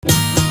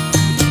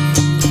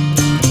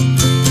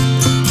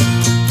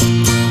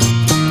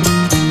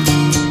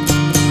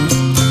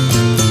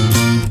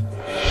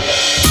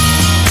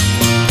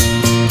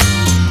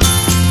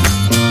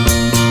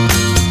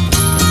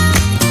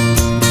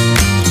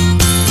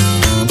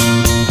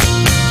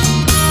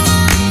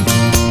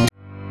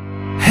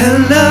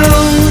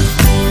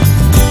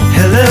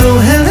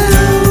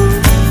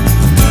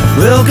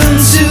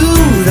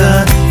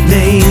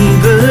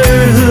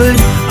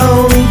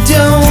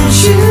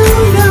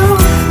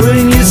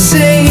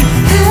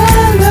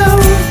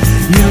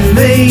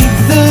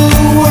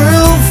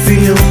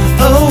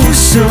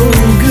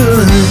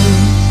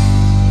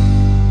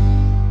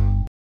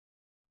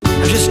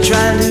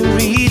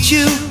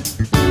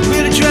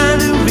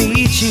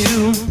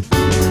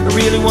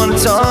wanna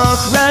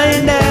talk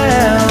right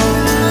now.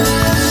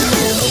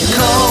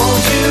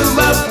 Called you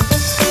up,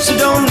 so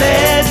don't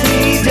let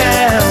me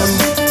down.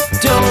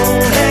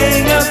 Don't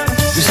hang up,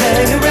 just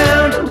hang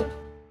around.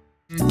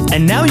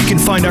 And now you can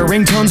find our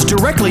ringtones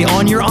directly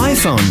on your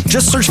iPhone.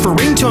 Just search for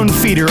Ringtone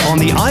Feeder on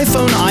the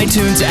iPhone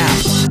iTunes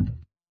app.